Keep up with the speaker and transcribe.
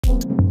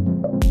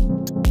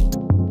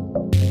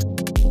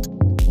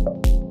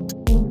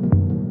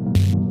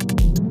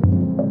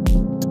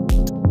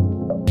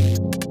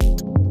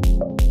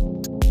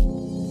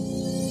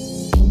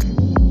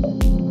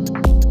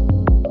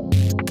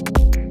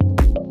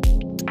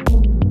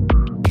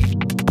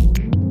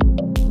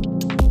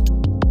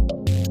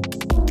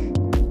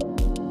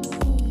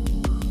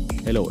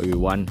Hello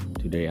everyone,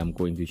 today I'm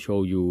going to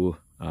show you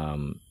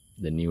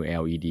the new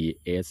LED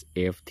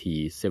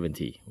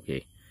SFT70.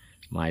 Okay,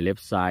 my left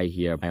side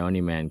here,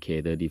 Pioneman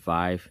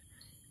K35,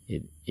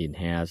 it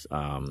has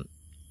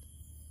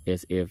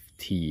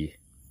SFT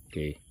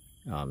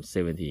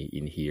 70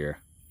 in here.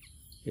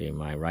 Okay,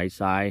 my right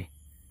side,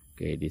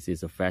 okay, this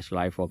is a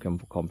flashlight for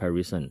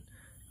comparison.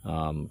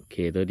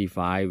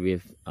 K35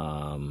 with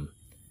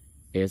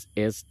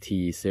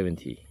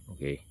SST70.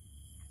 Okay,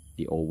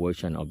 the old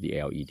version of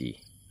the LED.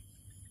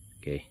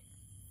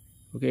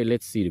 Okay,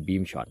 let's see the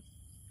beam shot.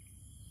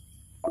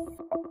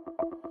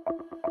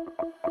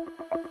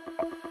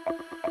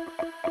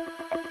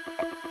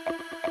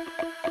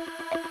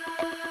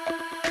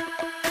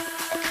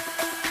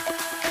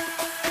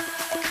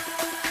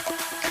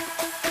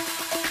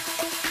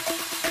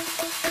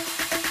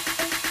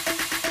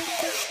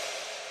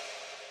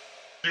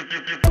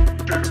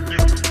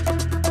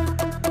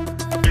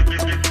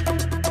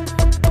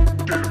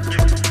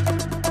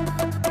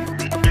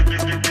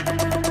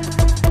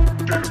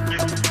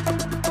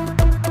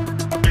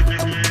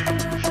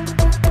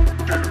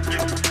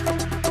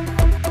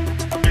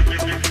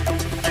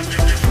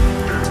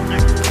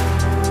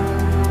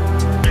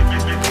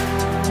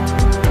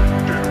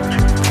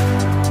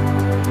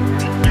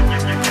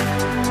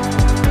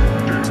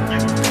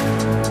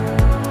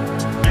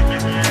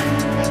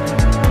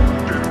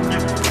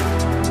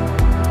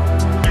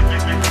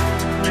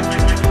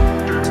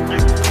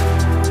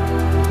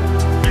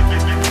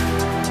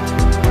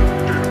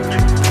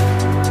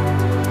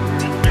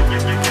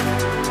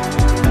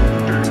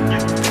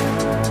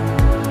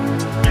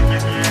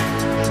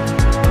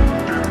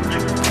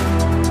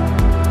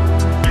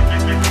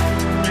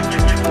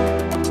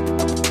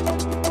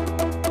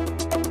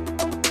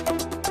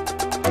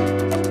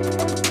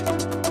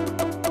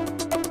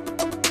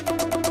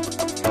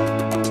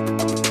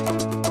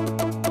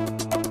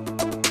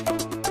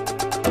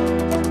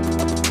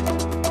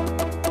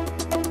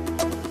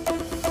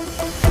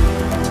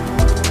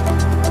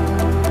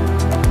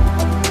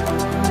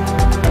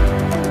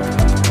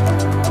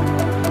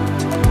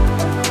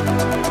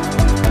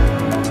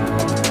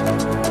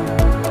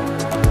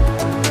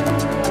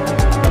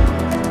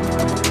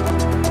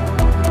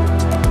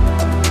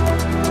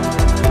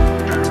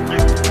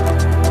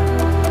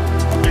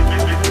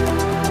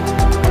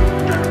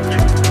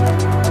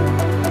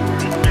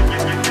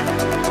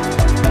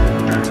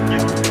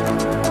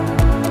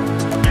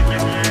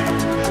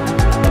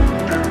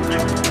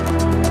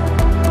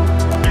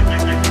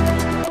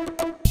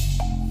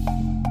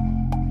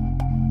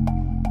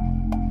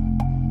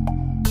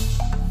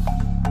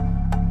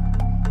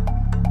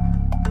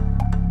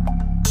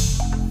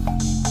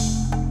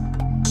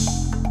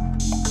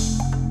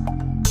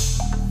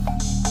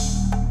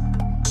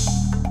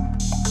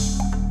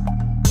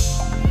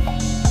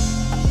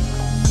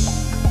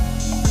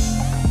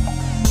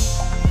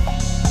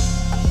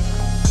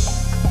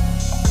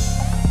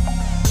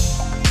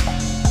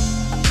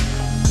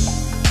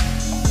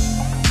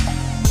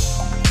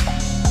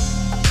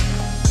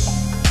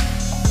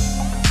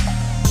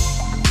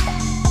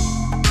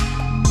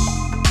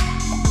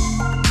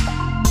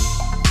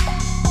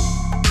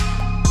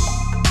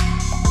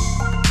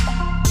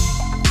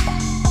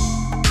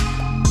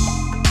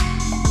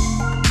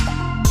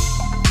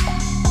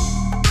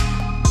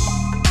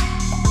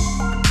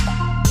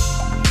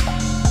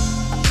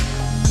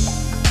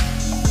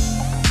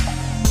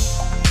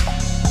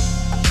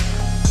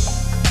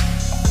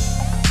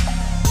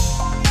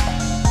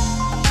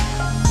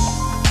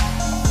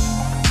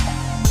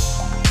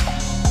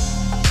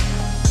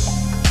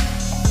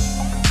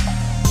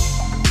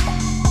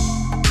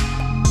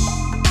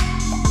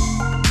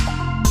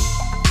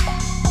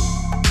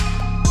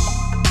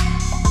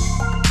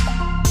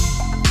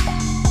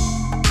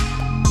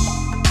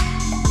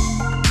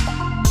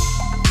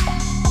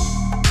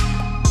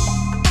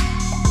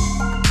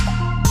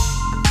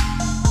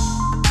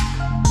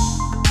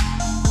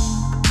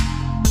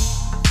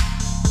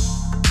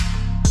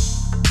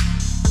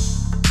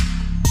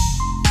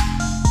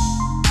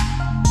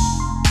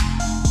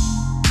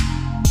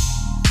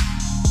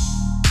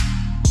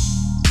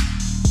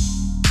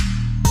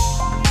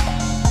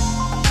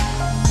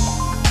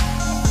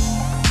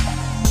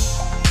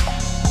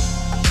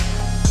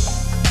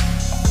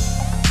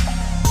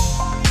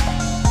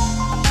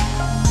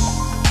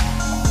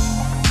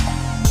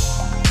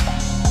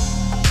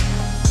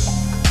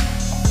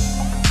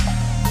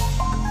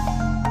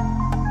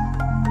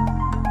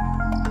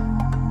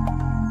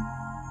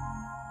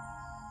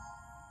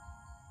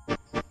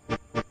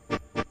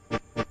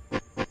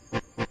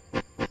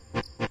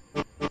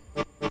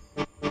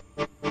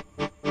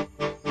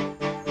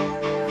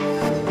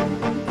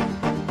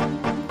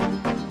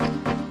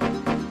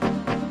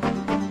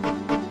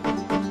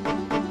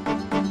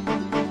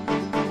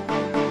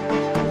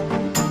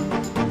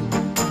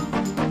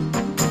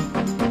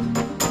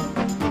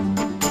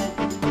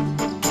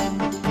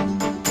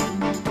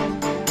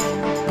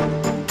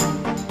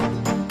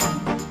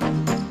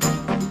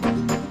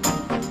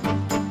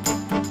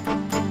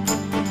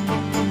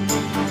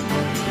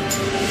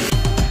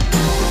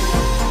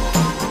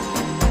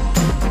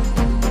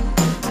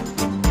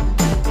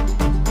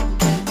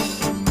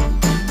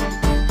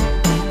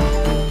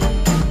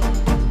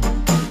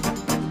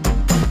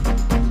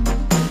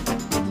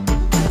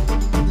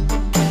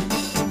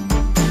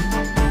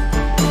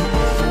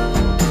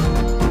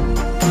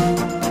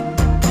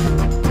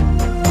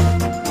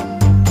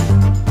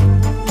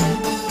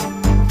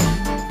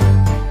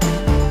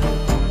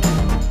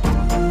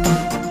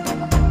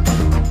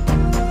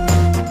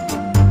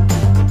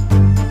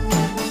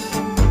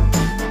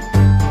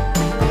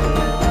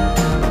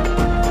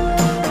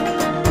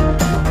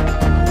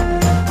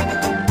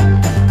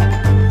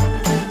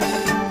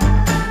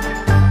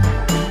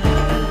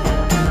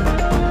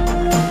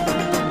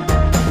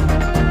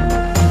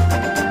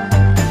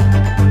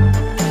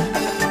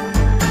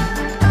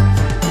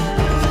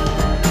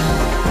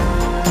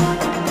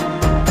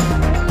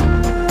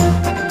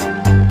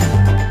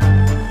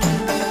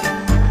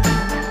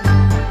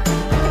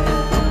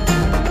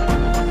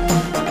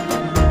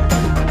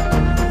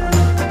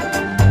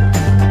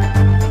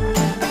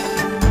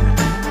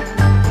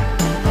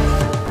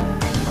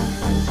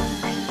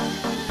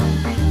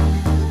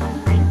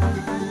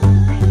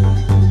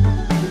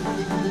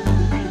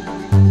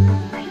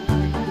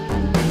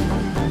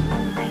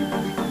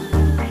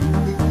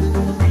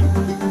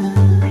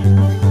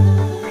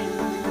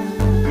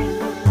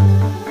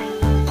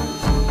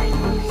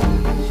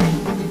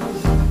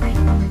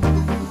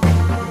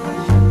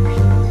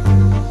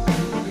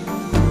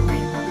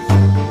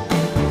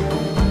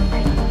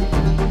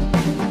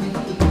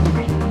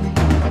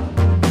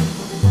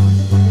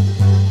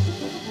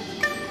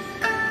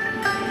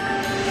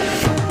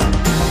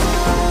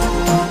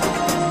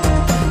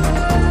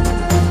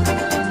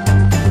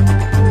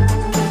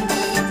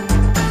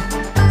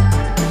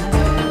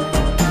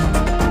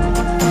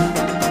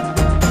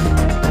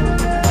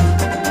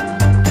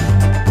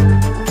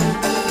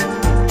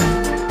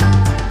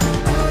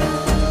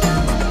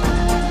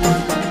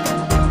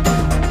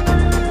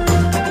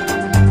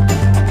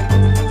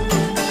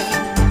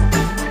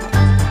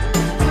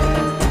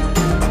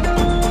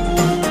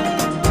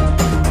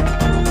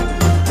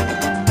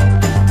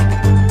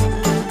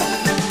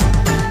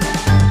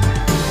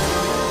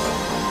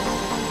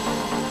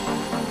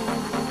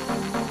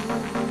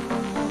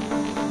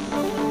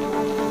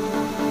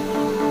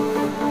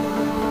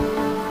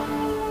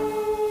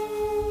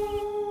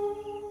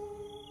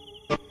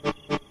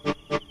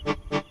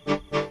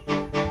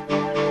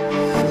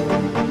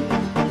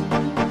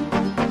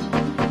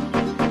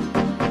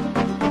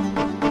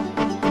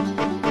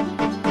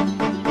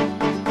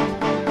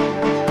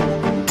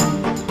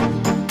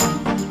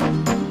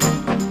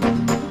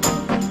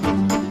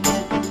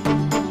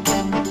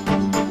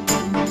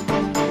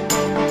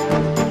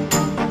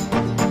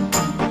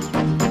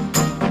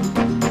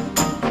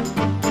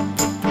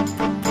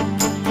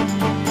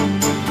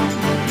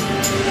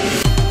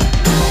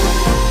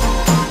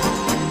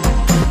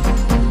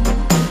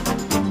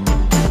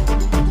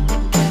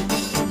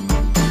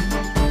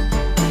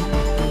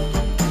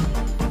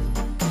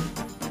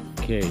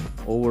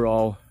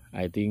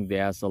 I think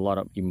there's a lot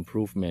of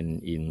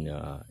improvement in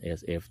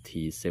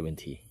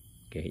SFT70.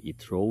 Okay, it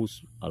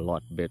throws a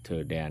lot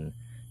better than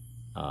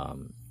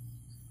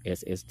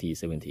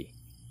SST70.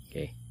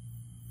 Okay,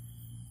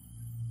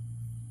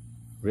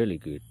 really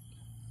good.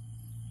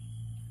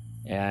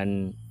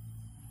 And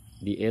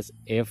the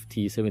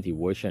SFT70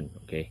 version,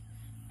 okay,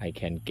 I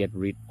can get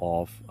rid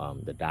of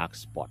the dark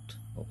spot,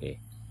 okay,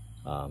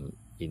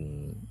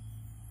 in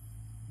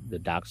the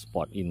dark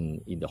spot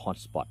in the hot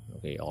spot,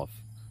 okay, of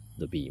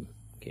the beam.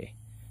 Okay,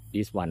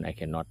 this one I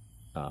cannot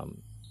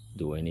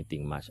do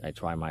anything much. I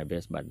try my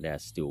best, but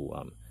there's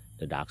still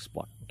the dark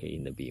spot, okay,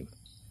 in the beam.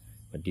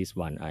 But this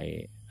one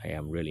I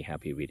am really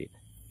happy with it.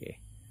 Okay,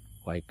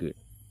 quite good.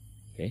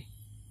 Okay,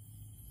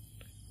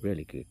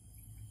 really good.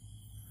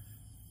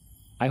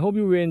 I hope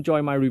you will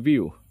enjoy my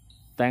review.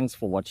 Thanks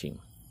for watching.